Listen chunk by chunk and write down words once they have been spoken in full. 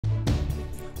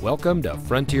Welcome to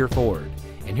Frontier Ford,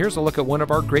 and here's a look at one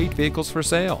of our great vehicles for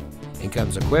sale. It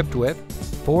comes equipped with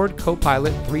Ford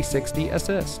Co-Pilot 360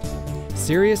 Assist,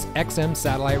 Sirius XM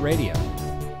satellite radio,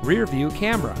 rear view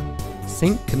camera,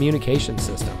 sync communication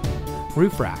system,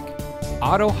 roof rack,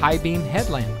 auto high beam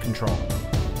headlamp control,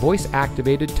 voice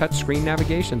activated touchscreen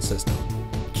navigation system,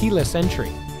 keyless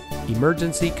entry,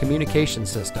 emergency communication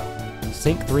system,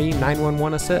 Sync 3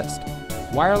 911 assist,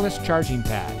 wireless charging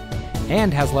pad,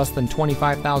 and has less than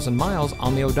 25,000 miles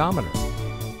on the odometer.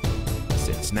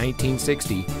 Since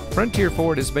 1960, Frontier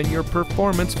Ford has been your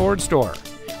performance Ford store.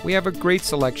 We have a great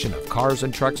selection of cars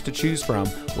and trucks to choose from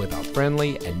with a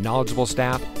friendly and knowledgeable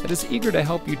staff that is eager to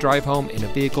help you drive home in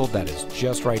a vehicle that is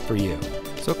just right for you.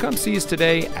 So come see us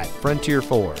today at Frontier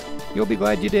Ford. You'll be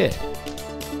glad you did.